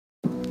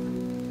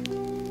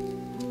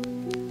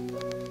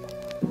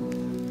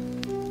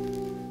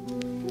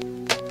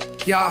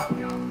Yeah.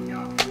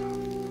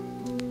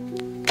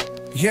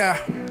 Yeah.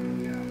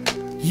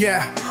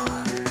 Yeah.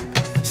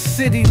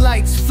 City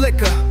lights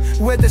flicker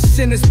where the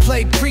sinners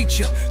play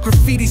preacher.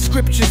 Graffiti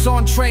scriptures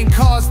on train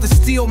cars, the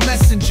steel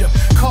messenger.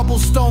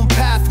 Cobblestone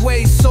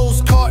pathways,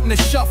 souls caught in a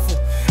shuffle.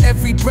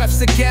 Every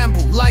breath's a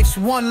gamble, life's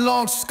one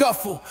long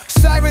scuffle.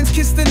 Sirens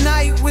kiss the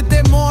night with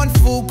their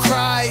mournful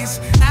cries.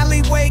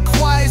 Alleyway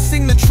choirs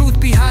sing the truth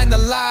behind the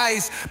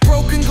lies.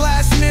 Broken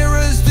glass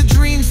mirrors, the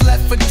dreams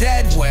left for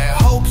dead. Where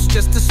hope's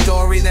just a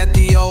story that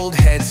the old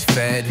heads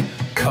fed.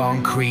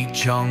 Concrete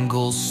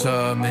jungle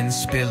sermons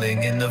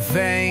spilling in the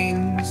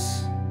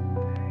veins.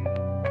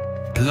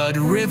 Blood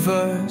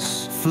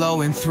rivers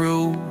flowing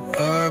through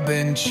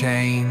urban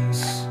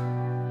chains.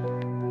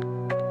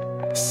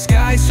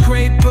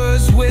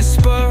 Skyscrapers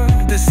whisper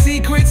the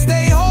secrets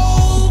they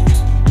hold.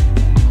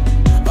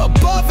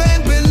 Above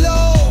and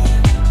below,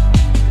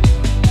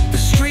 the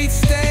streets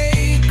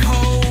stay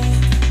cold.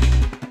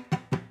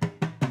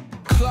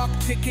 Clock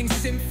ticking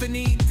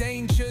symphony,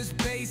 dangers,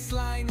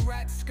 baseline,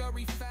 rats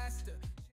scurry fast.